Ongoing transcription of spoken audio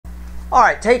All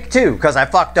right, take two, because I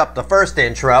fucked up the first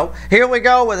intro. Here we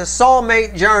go with a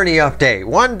Soulmate Journey update.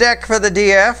 One deck for the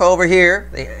DF over here,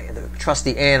 the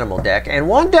trusty animal deck, and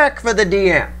one deck for the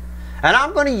DM. And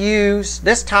I'm going to use,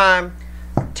 this time,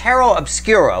 Tarot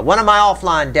Obscura, one of my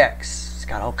offline decks. It's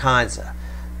got all kinds of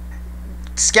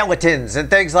skeletons and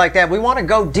things like that. We want to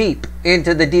go deep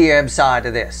into the DM side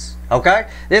of this, okay?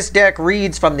 This deck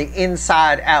reads from the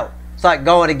inside out. It's like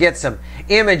going to get some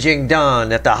imaging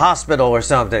done at the hospital or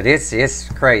something. It's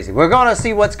crazy. We're going to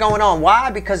see what's going on.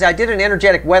 Why? Because I did an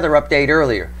energetic weather update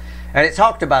earlier, and it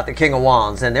talked about the King of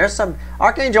Wands, and there's some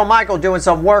Archangel Michael doing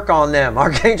some work on them.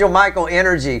 Archangel Michael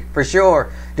energy, for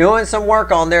sure, doing some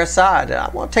work on their side. I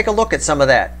want to take a look at some of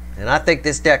that, and I think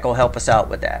this deck will help us out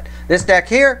with that. This deck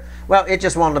here, well, it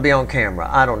just wanted to be on camera.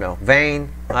 I don't know.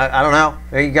 Vain? I don't know.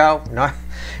 There you go. No.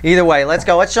 Either way, let's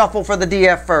go. Let's shuffle for the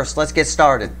DF first. Let's get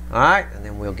started. All right? And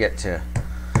then we'll get to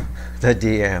the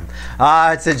DM.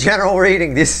 It's a general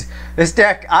reading. This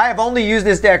deck, I have only used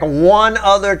this deck one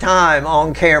other time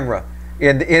on camera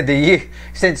in the year,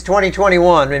 since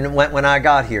 2021 when I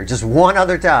got here. Just one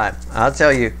other time. I'll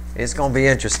tell you, it's going to be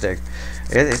interesting.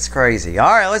 It's crazy.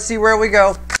 All right, let's see where we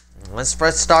go. Let's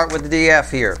first start with the DF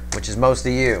here, which is most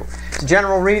of you. It's a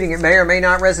general reading. It may or may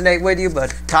not resonate with you,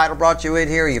 but if the title brought you in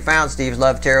here, you found Steve's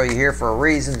Love Tarot, you're here for a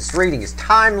reason. This reading is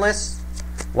timeless.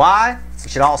 Why? We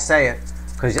should all say it.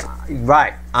 Because,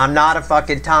 right, I'm not a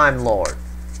fucking time lord.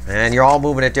 And you're all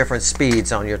moving at different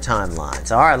speeds on your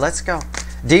timelines. All right, let's go.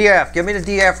 DF, give me the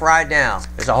DF right now.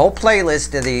 There's a whole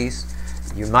playlist of these.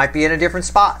 You might be in a different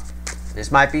spot.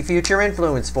 This might be future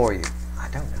influence for you. I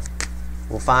don't know.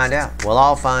 We'll find out. We'll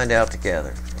all find out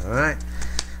together. All right?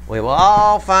 We will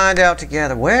all find out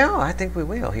together. Well, I think we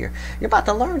will here. You're about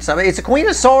to learn something. It's a Queen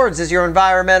of Swords is your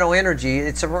environmental energy.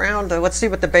 It's around, let's see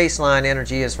what the baseline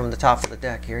energy is from the top of the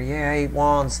deck here. Yeah, 8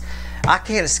 Wands. I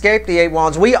can't escape the 8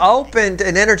 Wands. We opened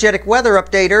an energetic weather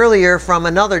update earlier from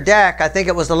another deck. I think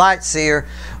it was the Light Seer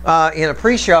in a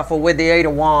pre-shuffle with the 8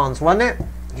 of Wands, wasn't it?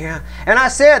 Yeah, and I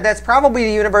said that's probably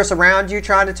the universe around you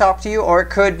trying to talk to you, or it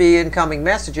could be incoming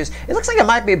messages. It looks like it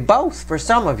might be both for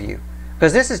some of you,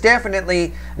 because this is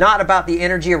definitely not about the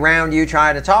energy around you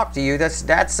trying to talk to you. That's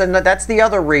the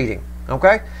other reading.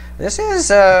 Okay, this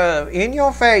is in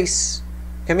your face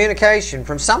communication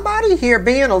from somebody here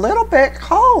being a little bit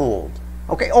cold.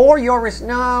 Okay, or you're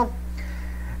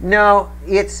no,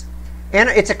 it's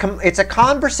a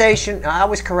conversation. I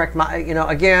always correct my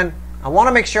again. I want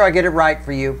to make sure I get it right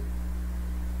for you.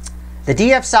 The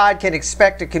DF side can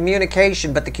expect a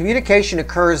communication, but the communication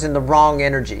occurs in the wrong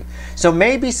energy. So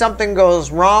maybe something goes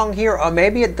wrong here, or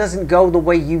maybe it doesn't go the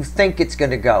way you think it's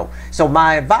going to go. So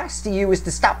my advice to you is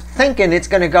to stop thinking it's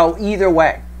going to go either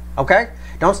way. Okay?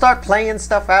 Don't start playing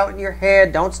stuff out in your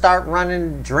head. Don't start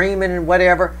running, dreaming, and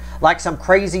whatever, like some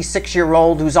crazy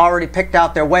 6-year-old who's already picked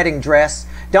out their wedding dress.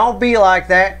 Don't be like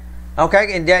that.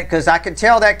 Okay, and because I can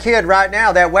tell that kid right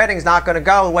now that wedding's not going to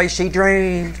go the way she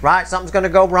dreamed, right? Something's going to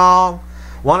go wrong.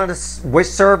 One of the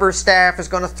server staff is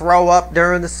going to throw up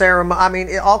during the ceremony. I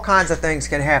mean, all kinds of things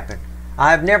can happen.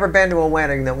 I've never been to a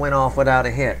wedding that went off without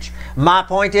a hitch. My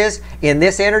point is, in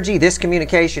this energy, this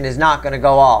communication is not going to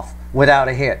go off without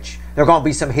a hitch. There are going to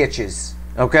be some hitches,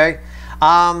 okay?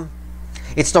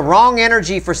 It's the wrong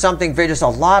energy for something. There's a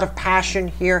lot of passion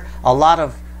here, a lot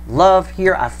of love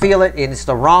here. I feel it, and it's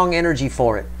the wrong energy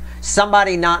for it.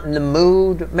 Somebody not in the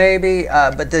mood, maybe,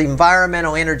 but the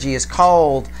environmental energy is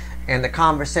cold and the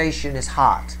conversation is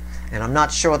hot. And I'm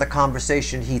not sure the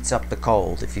conversation heats up the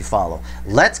cold, if you follow.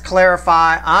 Let's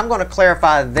clarify. I'm going to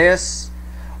clarify this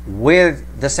with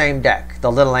the same deck,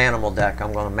 the little animal deck.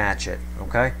 I'm going to match it,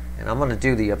 okay? And I'm going to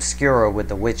do the Obscura with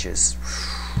the witches.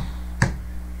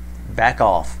 Back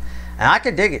off. And I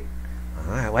can dig it.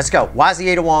 All right, let's go. Why is the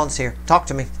 8 of Wands here? Talk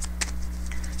to me.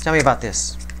 Tell me about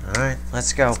this. All right,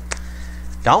 let's go.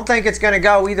 Don't think it's going to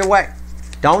go either way.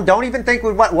 Don't even think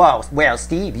with what. Well,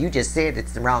 Steve, you just said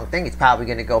it's the wrong thing. It's probably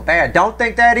going to go bad. Don't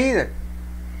think that either.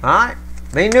 All right,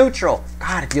 be neutral.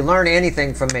 God, if you learn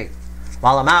anything from me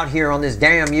while I'm out here on this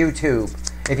damn YouTube,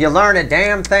 if you learn a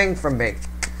damn thing from me,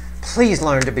 please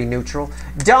learn to be neutral.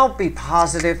 Don't be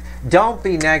positive. Don't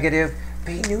be negative.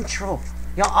 Be neutral.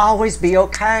 You'll always be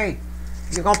okay.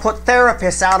 You're going to put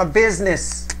therapists out of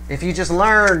business. If you just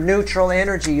learn neutral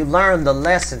energy, you learn the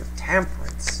lesson of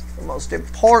temperance. The most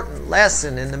important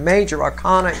lesson in the major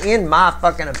arcana, in my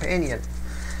fucking opinion.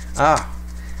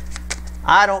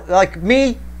 I don't, like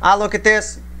me, I look at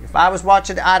this. If I was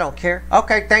watching it, I don't care.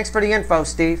 Okay, thanks for the info,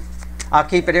 Steve. I'll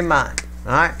keep it in mind.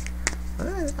 All right?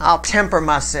 I'll temper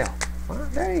myself. Well,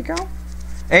 there you go.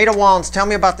 8 of Wands, tell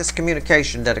me about this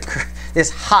communication that occurs,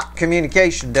 this hot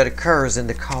communication that occurs in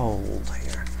the cold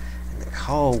here. In the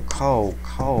cold, cold,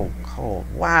 cold, cold.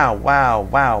 Wow, wow,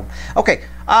 wow. Okay,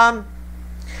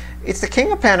 it's the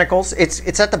King of Pentacles.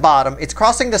 It's at the bottom. It's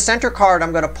crossing the center card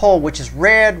I'm going to pull, which is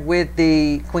red with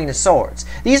the Queen of Swords.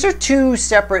 These are two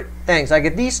separate things. Like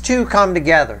if these two come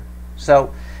together.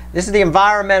 So this is the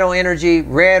environmental energy,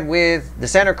 red with the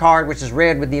center card, which is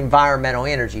red with the environmental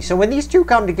energy. So when these two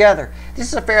come together, this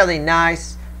is a fairly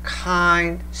nice,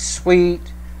 kind,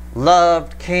 sweet,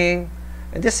 loved king.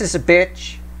 And this is a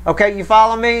bitch. Okay, you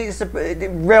follow me? It's a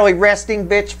really resting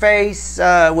bitch face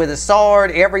with a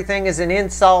sword. Everything is an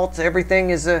insult.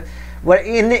 Everything is a... What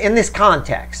in this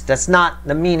context, that's not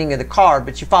the meaning of the card,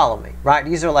 but you follow me, right?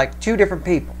 These are like two different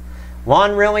people.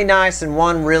 One really nice and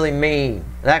one really mean.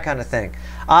 That kind of thing.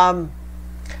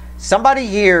 Somebody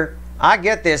here, I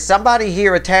get this, somebody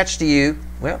here attached to you,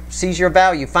 well, sees your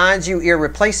value, finds you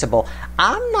irreplaceable.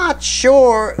 I'm not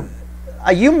sure...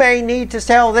 you may need to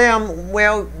tell them,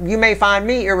 well, you may find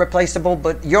me irreplaceable,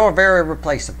 but you're very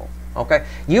replaceable, okay?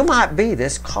 You might be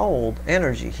this cold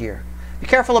energy here. Be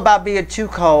careful about being too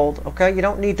cold, okay? You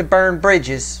don't need to burn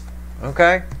bridges,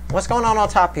 okay? What's going on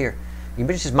top here? You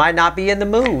just might not be in the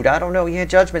mood. I don't know. You had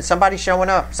judgment. Somebody's showing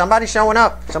up. Somebody's showing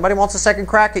up. Somebody wants a second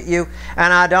crack at you,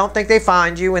 and I don't think they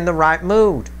find you in the right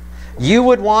mood. You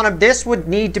would want to, this would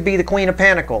need to be the Queen of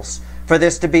Pentacles for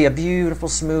this to be a beautiful,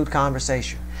 smooth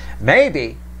conversation.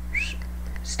 Maybe,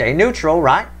 stay neutral,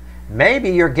 right?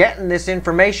 Maybe you're getting this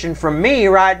information from me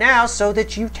right now so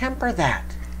that you temper that,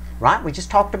 right? We just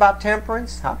talked about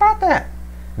temperance. How about that?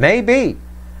 Maybe.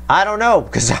 I don't know,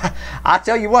 because I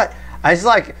tell you what, it's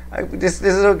like, this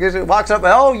walks up,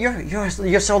 oh,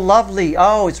 you're so lovely.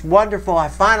 Oh, it's wonderful. I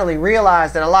finally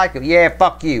realized that I like you. Yeah,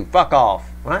 fuck you. Fuck off.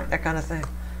 Right? That kind of thing.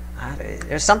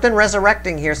 There's something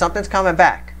resurrecting here. Something's coming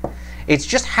back. It's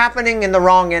just happening in the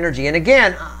wrong energy. And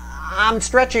again, I'm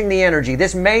stretching the energy.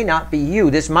 This may not be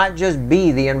you. This might just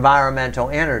be the environmental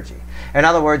energy. In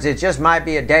other words, it just might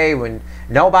be a day when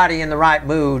nobody in the right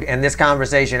mood and this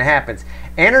conversation happens.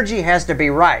 Energy has to be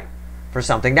right for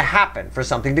something to happen, for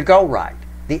something to go right.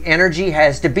 The energy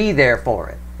has to be there for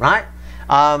it, right?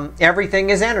 Everything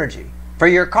is energy. For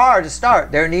your car to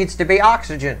start, there needs to be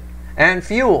oxygen and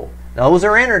fuel. Those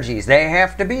are energies. They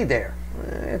have to be there.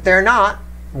 If they're not,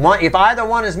 if either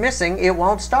one is missing, it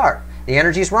won't start. The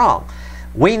energy's wrong.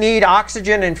 We need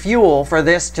oxygen and fuel for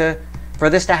this to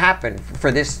happen,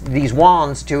 for these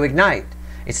wands to ignite.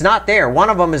 It's not there. One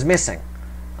of them is missing.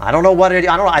 I don't know what it.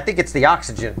 I don't know. I think it's the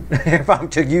oxygen, if I'm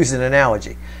to use an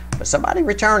analogy. But somebody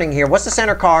returning here. What's the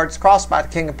center card? It's crossed by the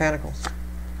King of Pentacles.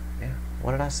 Yeah.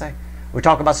 What did I say? We're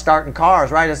talking about starting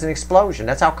cars, right? As an explosion.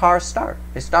 That's how cars start.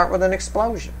 They start with an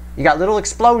explosion. You got little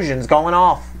explosions going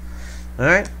off. All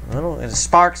right, little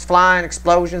sparks flying,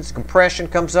 explosions, compression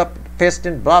comes up,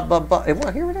 piston, blah blah blah.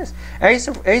 Well, here it is, Ace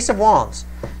of Wands.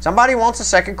 Somebody wants a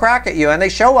second crack at you, and they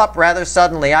show up rather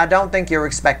suddenly. I don't think you're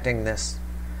expecting this,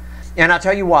 and I'll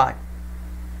tell you why.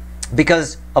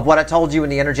 Because of what I told you in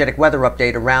the energetic weather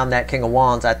update around that King of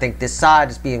Wands, I think this side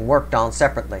is being worked on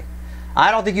separately.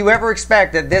 I don't think you ever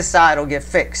expect that this side will get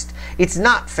fixed. It's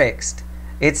not fixed.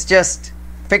 It's just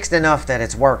fixed enough that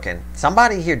it's working.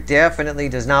 Somebody here definitely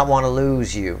does not want to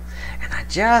lose you. And I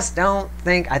just don't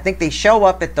think, I think they show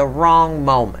up at the wrong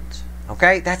moment.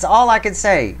 Okay? That's all I can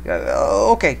say.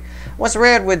 Okay. What's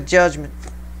red with judgment?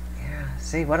 Yeah,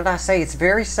 see, what did I say? It's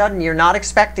very sudden. You're not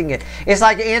expecting it. It's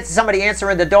like somebody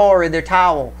answering the door in their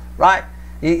towel, right?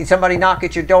 Somebody knock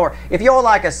at your door. If you're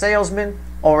like a salesman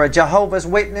or a Jehovah's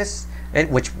Witness,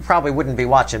 which probably wouldn't be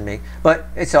watching me, but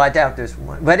so I doubt there's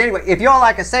one. But anyway, if you're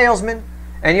like a salesman,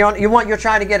 and you're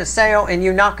trying to get a sale, and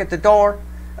you knock at the door,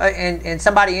 and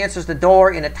somebody answers the door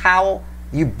in a towel.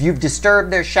 You've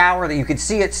disturbed their shower. That you can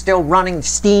see it still running,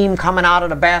 steam coming out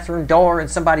of the bathroom door, and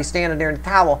somebody standing there in a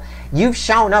towel. You've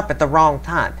shown up at the wrong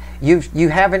time.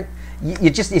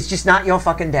 It's just not your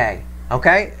fucking day.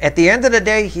 Okay? At the end of the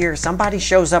day here, somebody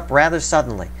shows up rather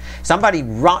suddenly. Somebody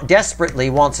desperately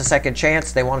wants a second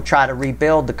chance. They want to try to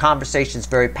rebuild. The conversation's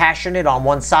very passionate on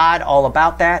one side, all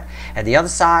about that. And the other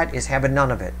side is having none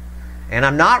of it. And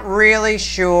I'm not really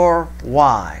sure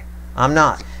why. I'm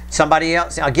not. Somebody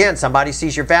else, again, somebody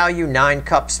sees your value. 9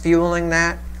 cups fueling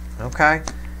that. Okay?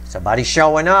 Somebody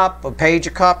showing up, a page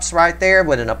of cups right there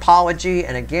with an apology.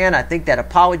 And again, I think that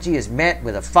apology is met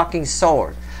with a fucking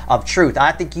sword of truth.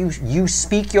 I think you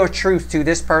speak your truth to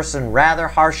this person rather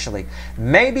harshly.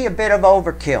 Maybe a bit of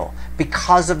overkill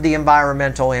because of the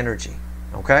environmental energy.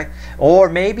 Okay? Or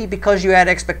maybe because you had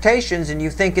expectations and you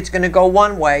think it's going to go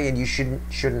one way and you shouldn't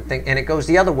think, and it goes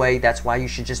the other way. That's why you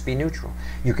should just be neutral.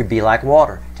 You could be like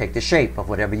water. Take the shape of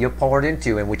whatever you're poured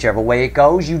into, and whichever way it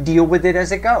goes, you deal with it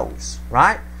as it goes.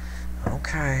 Right?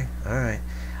 Okay. All right.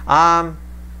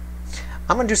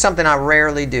 I'm going to do something I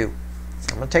rarely do.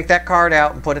 I'm going to take that card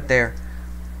out and put it there.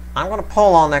 I'm going to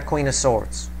pull on that Queen of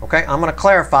Swords. Okay? I'm going to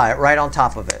clarify it right on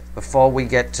top of it before we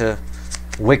get to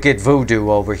wicked voodoo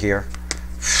over here.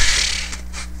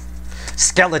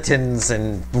 Skeletons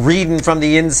and reading from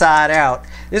the inside out.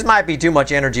 This might be too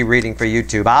much energy reading for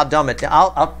YouTube. I'll dumb it down.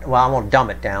 Well, I won't dumb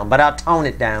it down, but I'll tone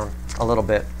it down a little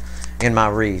bit in my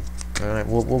read. All right,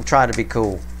 we'll try to be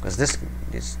cool, because this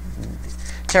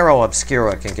Tarot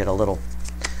Obscura can get a little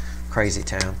crazy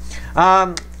town.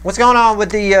 What's going on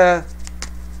with the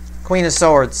Queen of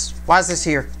Swords? Why is this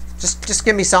here? Just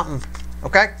give me something,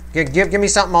 okay? Give me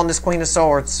something on this Queen of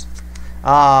Swords.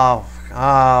 Oh,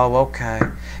 okay.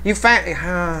 It's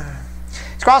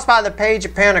crossed by the Page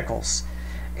of Pentacles.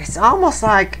 It's almost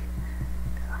like,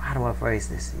 how do I phrase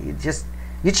this?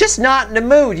 You're just not in the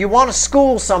mood. You want to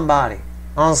school somebody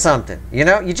on something. You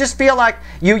know, you just feel like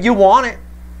you want it.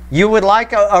 You would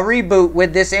like a reboot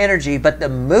with this energy, but the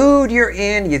mood you're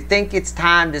in, you think it's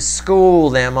time to school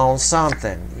them on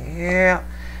something. Yeah.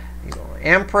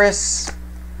 Empress,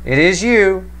 it is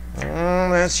you.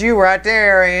 That's you right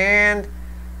there. And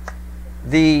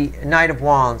the Knight of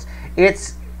Wands.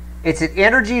 It's an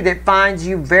energy that finds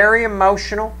you very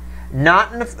emotional.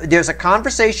 There's a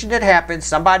conversation that happens.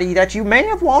 Somebody that you may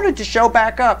have wanted to show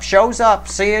back up shows up,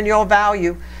 seeing your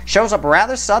value, shows up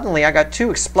rather suddenly. I got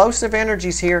two explosive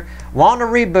energies here. Want to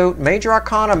reboot. Major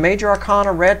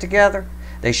Arcana read together.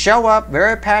 They show up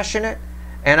very passionate,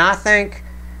 and I think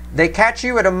they catch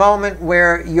you at a moment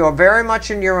where you're very much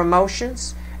in your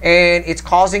emotions, and it's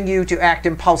causing you to act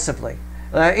impulsively.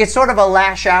 It's sort of a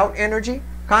lash out energy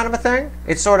kind of a thing.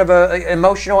 It's sort of an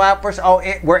emotional outburst. Oh,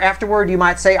 where afterward you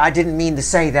might say, I didn't mean to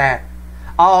say that.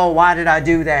 Oh, why did I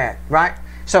do that? Right?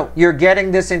 So you're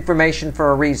getting this information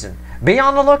for a reason. Be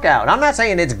on the lookout. I'm not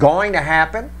saying it's going to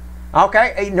happen.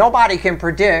 Okay? Nobody can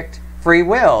predict free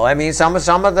will. I mean, some of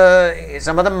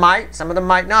them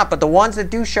might not, but the ones that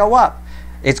do show up,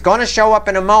 it's going to show up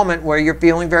in a moment where you're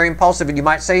feeling very impulsive, and you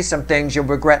might say some things you'll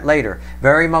regret later.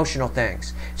 Very emotional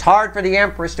things. It's hard for the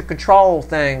Empress to control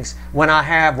things when I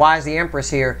have, why is the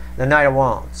Empress here? The Knight of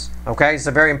Wands. Okay? It's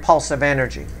a very impulsive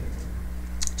energy.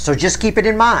 So just keep it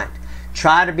in mind.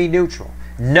 Try to be neutral.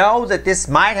 Know that this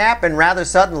might happen rather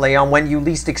suddenly on when you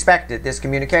least expect it, this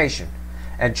communication.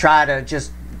 And try to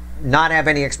just not have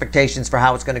any expectations for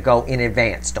how it's going to go in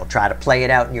advance. Don't try to play it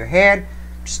out in your head.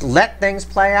 Just let things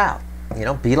play out. You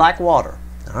know, be like water.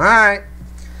 All right.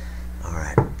 All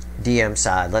right. DM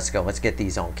side. Let's go. Let's get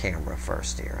these on camera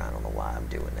first here. I don't know why I'm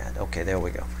doing that. Okay, there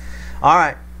we go. All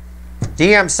right.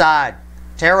 DM side.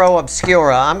 Tarot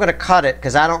Obscura. I'm going to cut it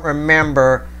because I don't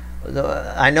remember.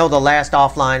 I know the last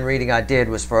offline reading I did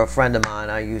was for a friend of mine.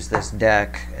 I used this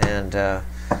deck, and I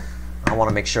want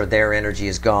to make sure their energy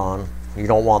is gone. You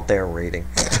don't want their reading.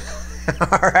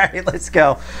 All right, let's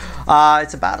go.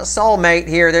 It's about a soulmate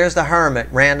here. There's the Hermit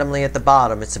randomly at the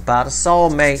bottom. It's about a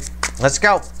soulmate. Let's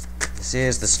go. This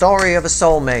is the story of a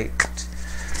soulmate.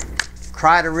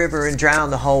 Cried a river and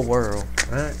drowned the whole world.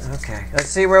 All right, okay. Let's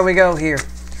see where we go here.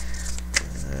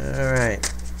 All right.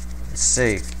 Let's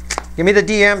see. Give me the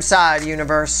DM side,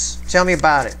 universe. Tell me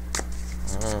about it.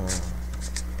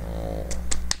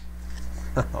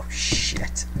 Oh,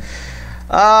 shit.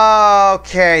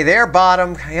 Okay, their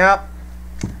bottom. Yep.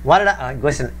 Why did I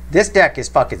listen? This deck is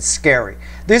fucking scary.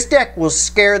 This deck will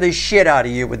scare the shit out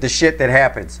of you with the shit that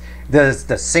happens. The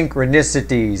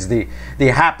synchronicities, the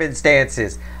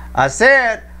happenstances. I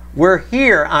said we're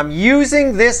here. I'm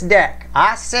using this deck.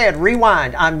 I said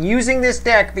rewind. I'm using this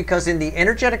deck because in the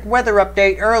energetic weather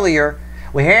update earlier,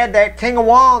 we had that King of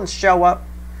Wands show up,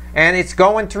 and it's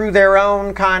going through their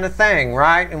own kind of thing,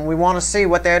 right? And we want to see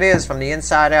what that is from the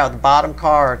inside out. The bottom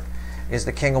card is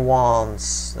the King of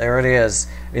Wands. There it is.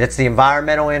 It's the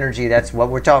environmental energy. That's what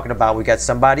we're talking about. We got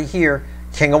somebody here.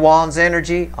 King of Wands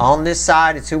energy on this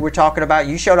side. It's who we're talking about.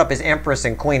 You showed up as Empress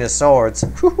and Queen of Swords.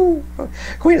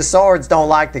 Queen of Swords don't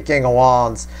like the King of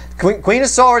Wands. Queen of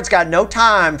Swords got no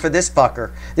time for this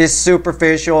fucker. This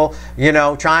superficial, you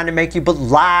know, trying to make you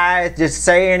lie, just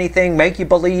say anything, make you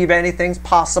believe anything's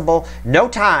possible. No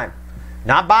time.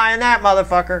 Not buying that,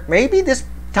 motherfucker. Maybe this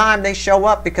time they show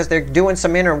up because they're doing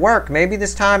some inner work. Maybe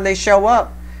this time they show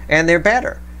up and they're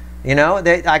better. You know,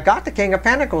 I got the King of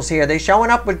Pentacles here. They're showing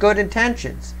up with good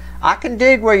intentions. I can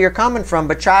dig where you're coming from,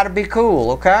 but try to be cool,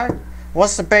 okay?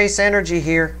 What's the base energy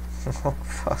here? Oh,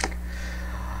 fuck.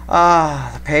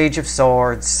 The Page of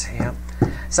Swords. Yep.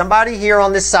 Somebody here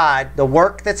on this side, the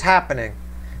work that's happening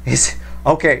is...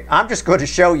 Okay, I'm just going to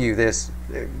show you this.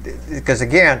 Because,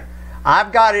 again,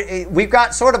 we've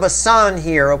got sort of a sun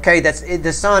here, okay?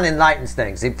 The sun enlightens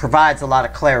things. It provides a lot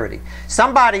of clarity.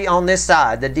 Somebody on this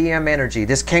side, the DM energy,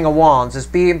 this King of Wands, is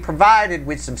being provided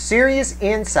with some serious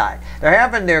insight. They're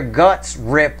having their guts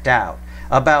ripped out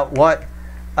about what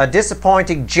a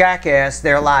disappointing jackass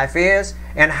their life is,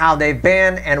 and how they've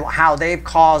been, and how they've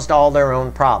caused all their own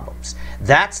problems.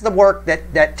 That's the work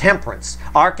that Temperance,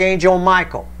 Archangel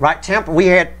Michael, right? We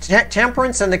had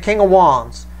Temperance and the King of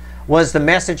Wands was the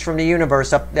message from the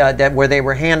universe up where they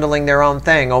were handling their own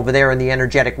thing over there in the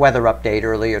energetic weather update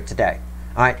earlier today.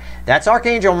 All right, that's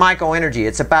Archangel Michael energy.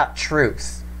 It's about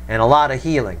truth and a lot of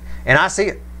healing, and I see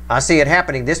it. I see it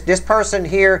happening. This person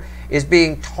here is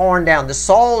being torn down. The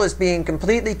soul is being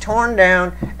completely torn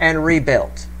down and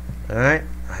rebuilt. All right,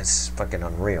 that's fucking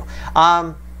unreal.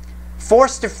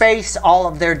 Forced to face all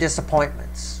of their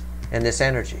disappointments in this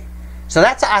energy. So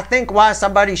that's, I think, why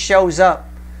somebody shows up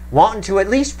wanting to at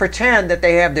least pretend that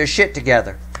they have their shit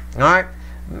together. All right?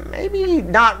 Maybe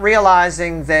not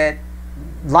realizing that,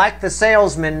 like the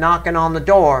salesman knocking on the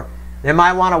door, they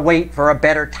might want to wait for a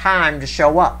better time to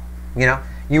show up. You know,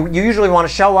 you usually want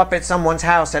to show up at someone's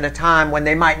house at a time when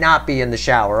they might not be in the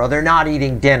shower, or they're not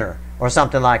eating dinner or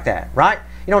something like that, right?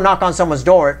 You don't knock on someone's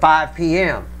door at 5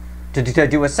 p.m. to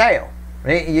do a sale.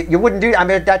 You wouldn't do, I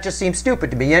mean, that just seems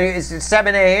stupid to me. It's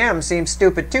 7 a.m. seems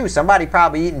stupid too. Somebody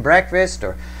probably eating breakfast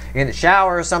or in the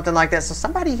shower or something like that. So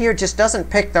somebody here just doesn't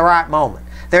pick the right moment.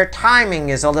 Their timing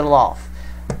is a little off.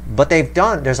 But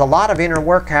there's a lot of inner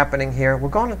work happening here. We're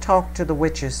going to talk to the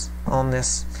witches on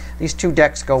this. These two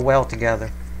decks go well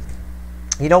together.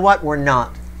 You know what? We're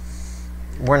not.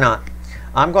 We're not.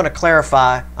 I'm going to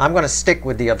clarify. I'm going to stick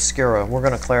with the Obscura. We're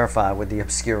going to clarify with the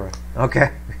Obscura.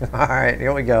 Okay? All right,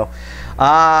 here we go.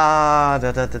 And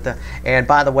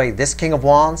by the way, this King of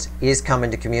Wands is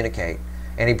coming to communicate.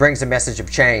 And he brings a message of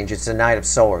change. It's the Knight of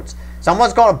Swords.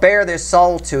 Someone's going to bare their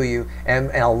soul to you, and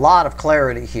a lot of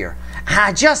clarity here.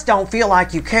 I just don't feel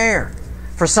like you care.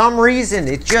 For some reason,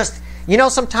 it just, you know,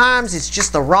 sometimes it's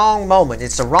just the wrong moment.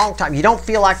 It's the wrong time. You don't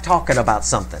feel like talking about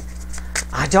something.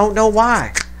 I don't know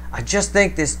why. I just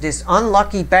think this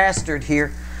unlucky bastard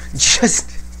here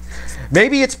just,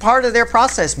 maybe it's part of their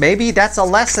process. Maybe that's a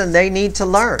lesson they need to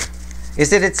learn. Is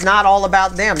that it's not all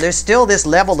about them. There's still this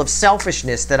level of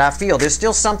selfishness that I feel. There's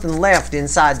still something left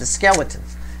inside the skeleton.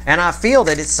 And I feel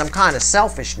that it's some kind of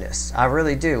selfishness. I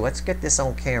really do. Let's get this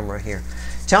on camera here.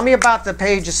 Tell me about the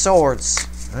Page of Swords.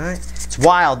 All right? It's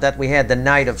wild that we had the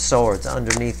Knight of Swords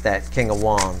underneath that King of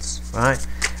Wands. Right?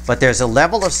 But there's a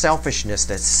level of selfishness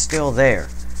that's still there.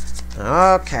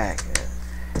 Okay.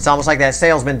 It's almost like that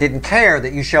salesman didn't care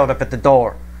that you showed up at the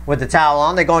door with the towel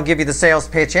on. They're going to give you the sales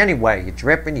pitch anyway. You're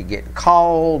dripping, you're getting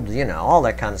cold, you know, all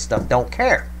that kind of stuff. Don't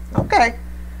care. Okay.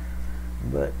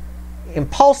 But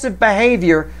impulsive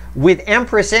behavior with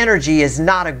Empress energy is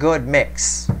not a good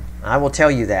mix. I will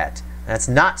tell you that. That's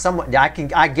not someone,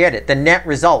 I get it. The net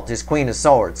result is Queen of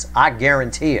Swords. I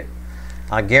guarantee it.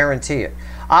 I guarantee it.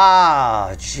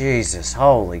 Ah, Jesus,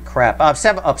 holy crap.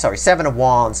 Seven of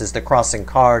Wands is the crossing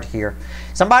card here.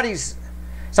 Somebody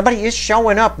is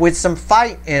showing up with some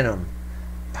fight in them.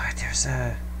 But there's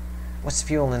what's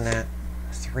fueling that?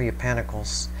 3 of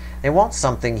Pentacles. They want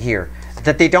something here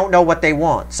that they don't know what they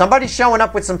want. Somebody's showing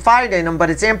up with some fight in them, but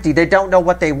it's empty. They don't know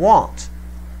what they want.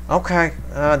 Okay,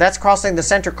 that's crossing the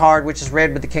center card, which is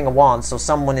red with the King of Wands. So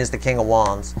someone is the King of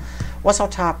Wands. What's on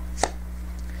top?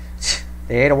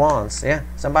 The 8 of Wands. Yeah,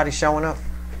 somebody's showing up.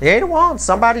 The 8 of Wands.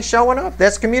 Somebody's showing up.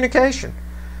 That's communication.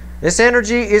 This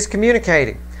energy is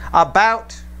communicating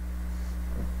about,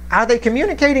 are they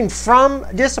communicating from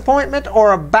disappointment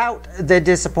or about the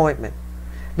disappointment?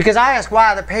 Because I ask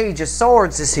why the Page of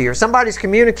Swords is here. Somebody's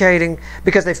communicating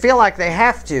because they feel like they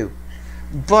have to.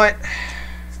 But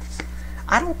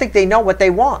I don't think they know what they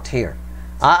want here.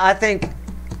 I think,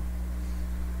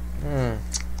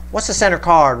 what's the center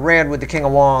card? Red with the King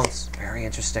of Wands. Very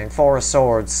interesting. 4 of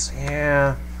Swords.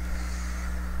 Yeah.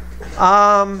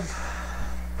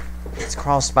 It's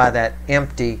crossed by that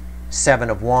empty 7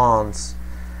 of Wands.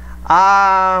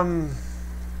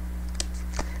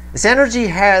 This energy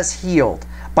has healed,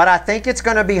 but I think it's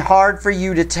going to be hard for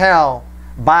you to tell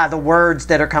by the words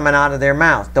that are coming out of their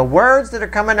mouth. The words that are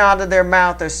coming out of their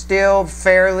mouth are still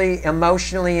fairly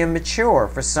emotionally immature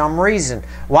for some reason.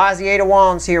 Why is the 8 of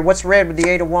Wands here? What's red with the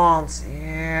 8 of Wands?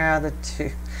 Yeah, the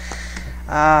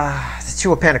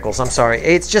 2 of Pentacles. I'm sorry.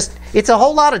 It's a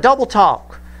whole lot of double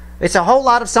talk. It's a whole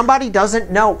lot of somebody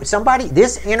doesn't know.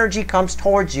 This energy comes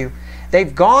towards you.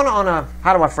 They've gone on a,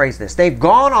 how do I phrase this? They've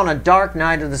gone on a dark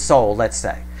night of the soul, let's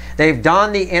say. They've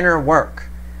done the inner work.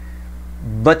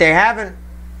 But they haven't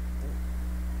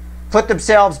put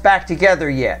themselves back together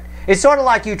yet. It's sort of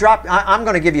like you drop, I'm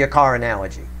going to give you a car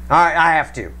analogy. All right, I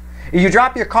have to. You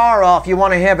drop your car off, you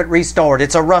want to have it restored.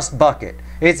 It's a rust bucket.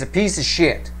 It's a piece of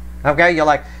shit. Okay, you're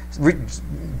like,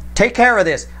 take care of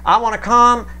this. I want to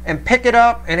come and pick it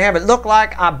up and have it look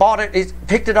like I bought it,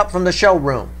 picked it up from the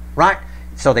showroom, right?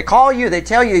 So they call you, they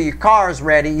tell you your car is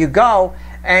ready, you go,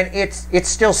 and it's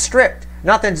still stripped.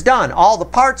 Nothing's done. All the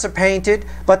parts are painted,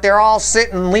 but they're all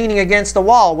sitting leaning against the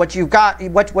wall. What you've got,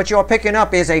 what you're picking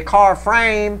up is a car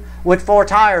frame with 4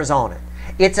 tires on it.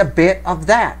 It's a bit of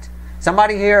that.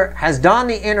 Somebody here has done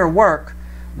the inner work,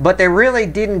 but they really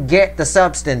didn't get the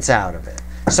substance out of it.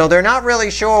 So they're not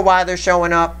really sure why they're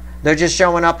showing up. They're just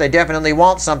showing up. They definitely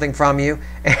want something from you.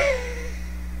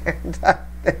 And I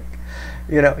think,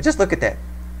 you know, just look at that.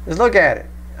 Just look at it.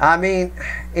 I mean,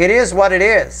 it is what it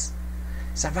is.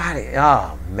 Somebody,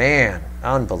 oh man,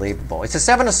 unbelievable. It's a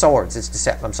 7 of Swords. It's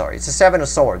deceptive. I'm sorry. It's a 7 of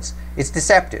Swords. It's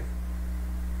deceptive.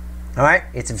 All right?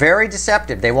 It's very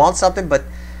deceptive. They want something, but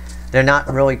they're not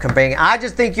really conveying. I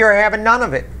just think you're having none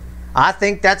of it. I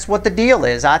think that's what the deal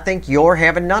is. I think you're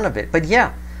having none of it. But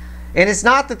yeah, and it's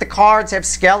not that the cards have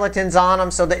skeletons on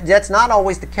them, so that's not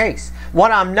always the case.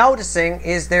 What I'm noticing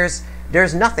is there's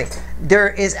nothing. There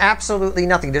is absolutely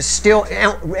nothing. There's still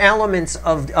elements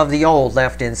of the old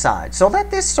left inside. So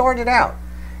let this sort it out.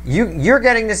 You're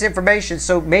getting this information,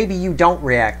 so maybe you don't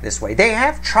react this way. They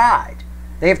have tried.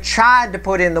 They have tried to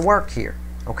put in the work here.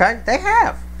 Okay? They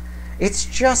have. It's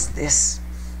just this.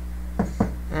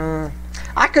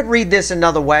 I could read this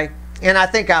another way, and I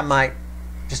think I might,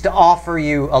 just to offer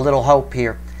you a little hope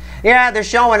here. Yeah, they're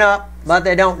showing up, but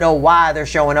they don't know why they're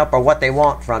showing up or what they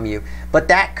want from you. But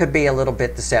that could be a little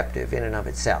bit deceptive in and of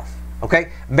itself.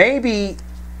 Okay? Maybe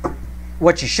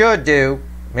what you should do,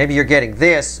 maybe you're getting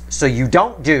this, so you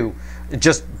don't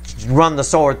just run the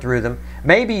sword through them.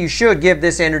 Maybe you should give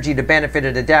this energy the benefit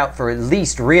of the doubt for at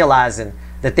least realizing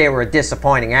that they were a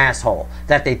disappointing asshole,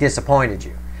 that they disappointed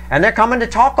you. And they're coming to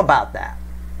talk about that.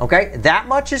 Okay? That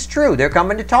much is true. They're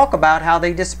coming to talk about how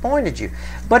they disappointed you.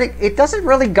 But it doesn't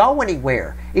really go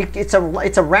anywhere. It's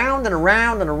around and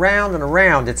around and around and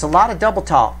around. It's a lot of double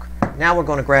talk. Now we're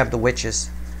going to grab the witches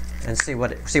and see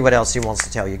what else he wants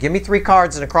to tell you. Give me 3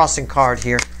 cards and a crossing card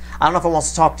here. I don't know if it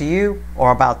wants to talk to you or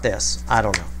about this. I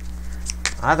don't know.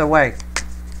 Either way.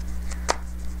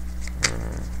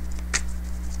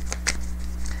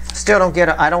 Still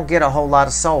I don't get a whole lot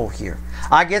of soul here.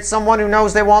 I get someone who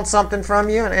knows they want something from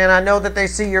you, and I know that they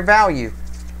see your value.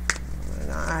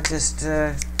 And I just,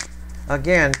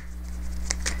 again,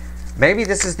 maybe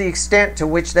this is the extent to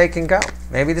which they can go.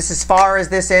 Maybe this is as far as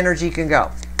this energy can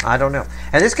go. I don't know.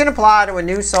 And this can apply to a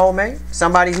new soulmate,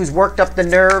 somebody who's worked up the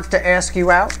nerve to ask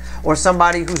you out, or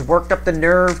somebody who's worked up the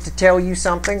nerve to tell you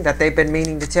something that they've been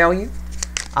meaning to tell you.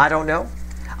 I don't know.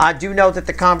 I do know that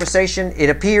the conversation, it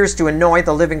appears to annoy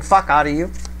the living fuck out of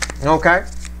you. Okay?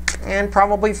 And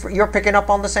probably you're picking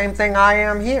up on the same thing I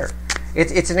am here.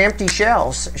 It's an empty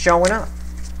shell showing up.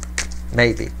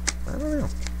 Maybe. I don't know.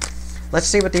 Let's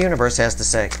see what the universe has to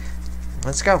say.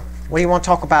 Let's go. What do you want to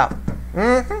talk about?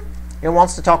 It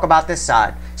wants to talk about this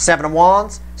side. 7 of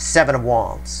Wands, 7 of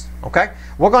Wands. Okay?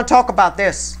 We're going to talk about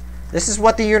this. This is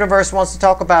what the universe wants to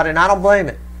talk about, and I don't blame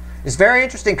it. It's very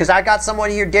interesting because I got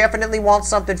someone here definitely wants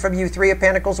something from you. 3 of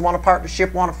Pentacles, want a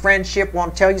partnership, want a friendship,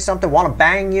 want to tell you something, want to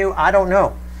bang you. I don't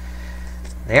know.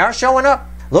 They are showing up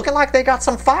looking like they got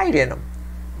some fight in them.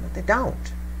 But they don't.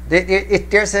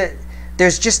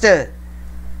 There's just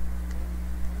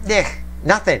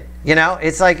nothing. You know,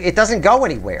 it's like it doesn't go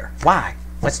anywhere. Why?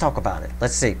 Let's talk about it.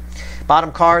 Let's see.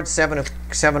 Bottom card, 7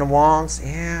 of Wands.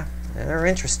 Yeah, they're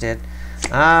interested.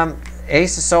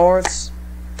 Ace of Swords,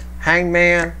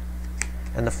 Hangman,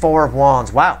 and the 4 of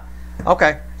Wands. Wow.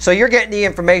 Okay. So you're getting the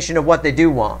information of what they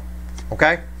do want.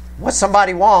 Okay? What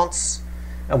somebody wants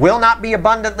will not be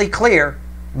abundantly clear,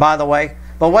 by the way.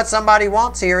 But what somebody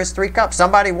wants here is 3 cups.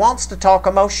 Somebody wants to talk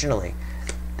emotionally.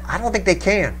 I don't think they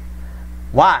can.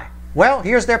 Why? Well,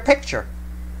 here's their picture.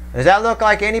 Does that look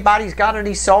like anybody's got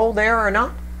any soul there or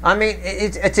not? I mean,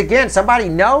 it's again, somebody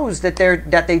knows that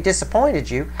they disappointed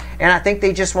you, and I think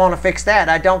they just want to fix that.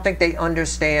 I don't think they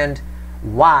understand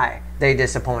why they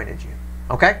disappointed you.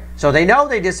 Okay? So they know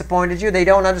they disappointed you, they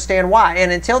don't understand why.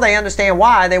 And until they understand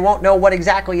why, they won't know what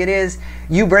exactly it is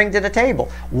you bring to the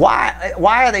table. Why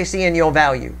are they seeing your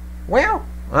value? Well,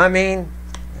 I mean,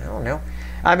 I don't know.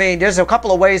 I mean, there's a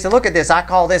couple of ways to look at this. I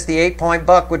call this the 8-point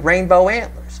buck with rainbow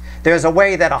antlers. There's a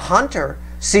way that a hunter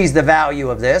sees the value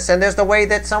of this, and there's the way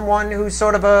that someone who's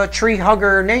sort of a tree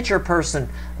hugger nature person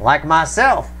like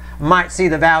myself might see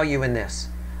the value in this.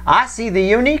 I see the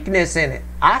uniqueness in it.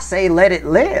 I say let it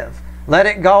live. Let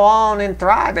it go on and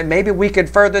thrive, and maybe we could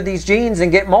further these genes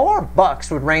and get more bucks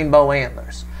with rainbow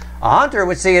antlers. A hunter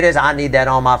would see it as, I need that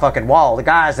on my fucking wall. The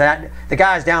guys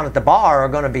down at the bar are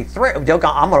going to be thrilled.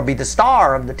 I'm going to be the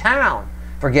star of the town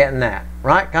for getting that,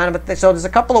 right? Kind of a thing. So there's a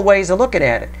couple of ways of looking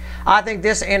at it. I think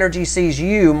this energy sees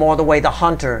you more the way the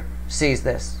hunter sees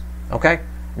this, okay?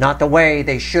 Not the way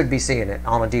they should be seeing it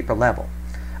on a deeper level.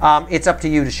 It's up to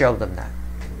you to show them that.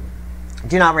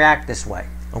 Do not react this way,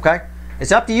 okay?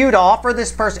 It's up to you to offer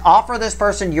this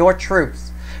person your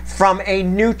truth from a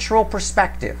neutral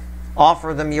perspective.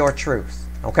 Offer them your truth,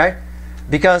 okay?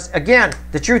 Because again,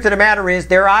 the truth of the matter is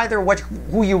they're either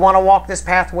who you want to walk this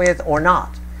path with or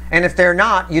not. And if they're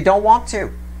not, you don't want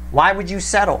to. Why would you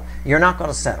settle? You're not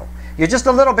going to settle. You're just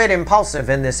a little bit impulsive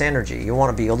in this energy. You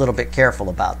want to be a little bit careful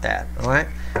about that, all right?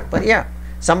 But yeah,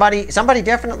 somebody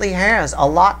definitely has a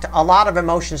lot of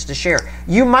emotions to share.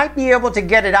 You might be able to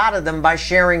get it out of them by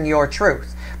sharing your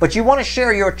truth, but you want to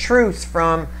share your truth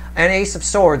from an Ace of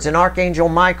Swords, an Archangel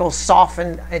Michael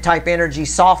softened type energy,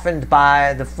 softened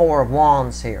by the Four of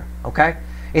Wands here, okay?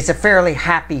 It's a fairly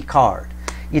happy card.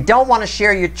 You don't want to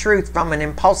share your truth from an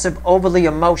impulsive, overly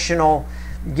emotional,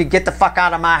 you get the fuck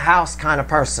out of my house kind of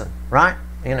person, right?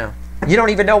 You know, you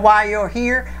don't even know why you're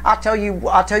here. I'll tell you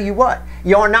what,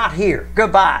 you're not here.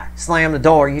 Goodbye. Slam the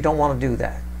door. You don't want to do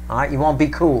that, all right? You want to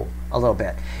be cool a little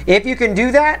bit. If you can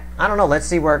do that, I don't know, let's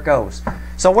see where it goes.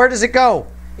 So where does it go?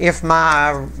 If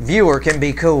my viewer can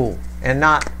be cool and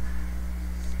not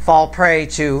fall prey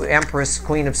to Empress,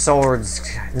 Queen of Swords,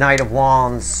 Knight of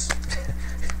Wands,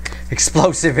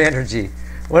 explosive energy.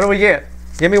 What do we get?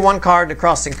 Give me one card and a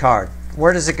crossing card.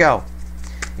 Where does it go?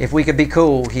 If we could be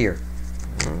cool here.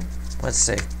 Let's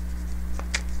see.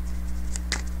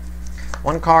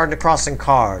 One card and a crossing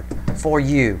card for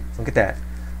you. Look at that.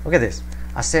 Look at this.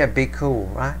 I said be cool,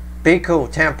 right? Be cool.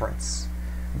 Temperance.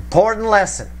 Important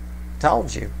lesson.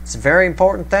 Told you. It's a very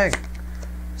important thing.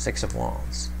 Six of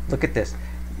Wands. Look at this.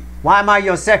 Why am I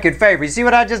your second favorite? You see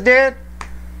what I just did?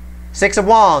 Six of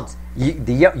Wands.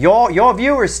 Your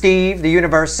viewers, Steve, the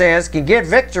universe says, can get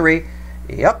victory.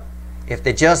 Yep. If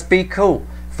they just be cool.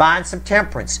 Find some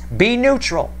temperance. Be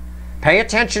neutral. Pay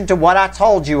attention to what I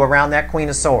told you around that Queen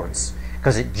of Swords.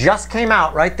 Because it just came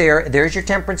out right there. There's your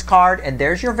temperance card and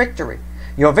there's your victory.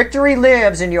 Your victory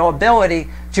lives in your ability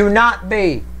to not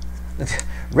be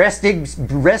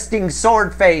resting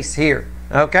sword face here,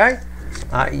 okay?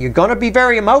 You're going to be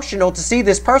very emotional to see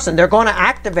this person. They're going to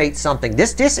activate something.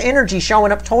 This energy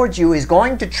showing up towards you is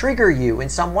going to trigger you in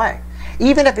some way.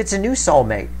 Even if it's a new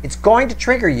soulmate, it's going to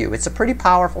trigger you. It's a pretty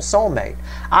powerful soulmate.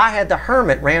 I had the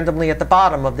Hermit randomly at the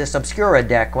bottom of this Obscura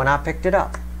deck when I picked it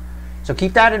up. So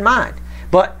keep that in mind.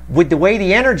 But with the way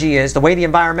the energy is, the way the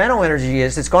environmental energy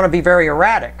is, it's going to be very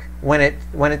erratic when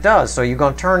it does. So you're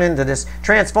going to turn into this,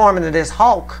 transform into this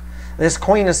Hulk, this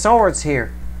Queen of Swords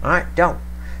here. All right, don't.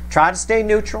 Try to stay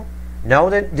neutral. Know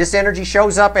that this energy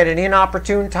shows up at an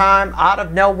inopportune time, out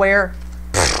of nowhere.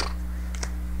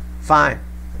 Fine.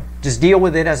 Just deal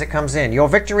with it as it comes in. Your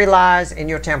victory lies in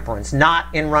your temperance, not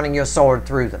in running your sword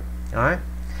through them. All right?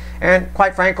 And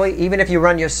quite frankly, even if you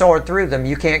run your sword through them,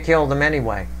 you can't kill them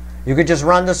anyway. You could just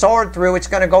run the sword through, it's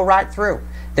going to go right through.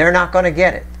 They're not going to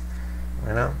get it.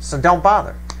 You know? So don't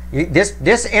bother.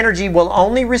 This energy will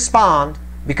only respond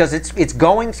because it's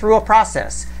going through a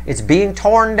process. It's being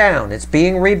torn down. It's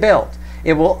being rebuilt.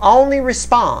 It will only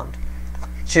respond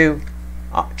to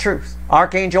truth.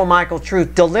 Archangel Michael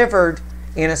truth delivered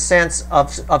in a sense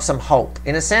of some hope,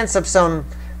 in a sense of some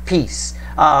peace,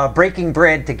 breaking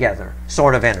bread together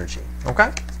sort of energy.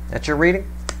 Okay? That's your reading.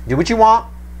 Do what you want.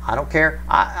 I don't care.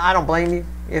 I don't blame you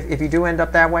if you do end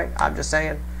up that way. I'm just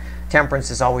saying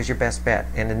temperance is always your best bet.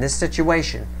 And in this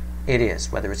situation, it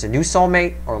is. Whether it's a new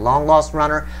soulmate or a long-lost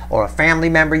runner or a family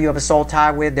member you have a soul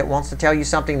tie with that wants to tell you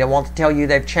something, that wants to tell you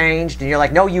they've changed, and you're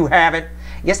like, no, you haven't.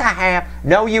 Yes, I have.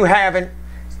 No, you haven't.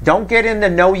 Don't get in the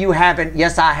no, you haven't.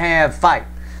 Yes, I have fight.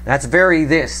 That's very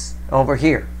this over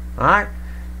here. All right?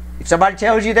 If somebody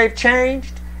tells you they've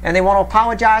changed and they want to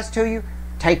apologize to you,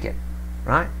 take it.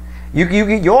 Right?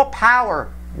 Your power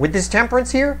with this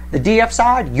temperance here, the DF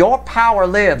side, your power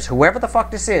lives, whoever the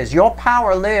fuck this is, your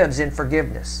power lives in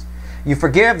forgiveness. You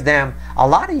forgive them, a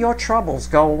lot of your troubles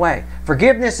go away.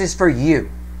 Forgiveness is for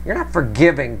you. You're not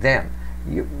forgiving them.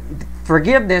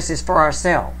 Forgiveness is for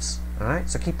ourselves. All right?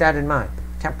 So keep that in mind.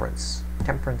 Temperance,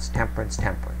 temperance, temperance,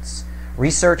 temperance.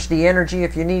 Research the energy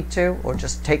if you need to, or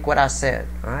just take what I said.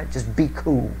 All right? Just be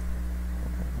cool.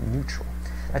 Neutral.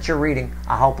 That's your reading.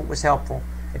 I hope it was helpful.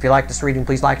 If you like this reading,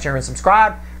 please like, share, and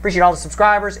subscribe. Appreciate all the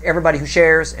subscribers, everybody who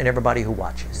shares, and everybody who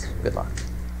watches. Good luck.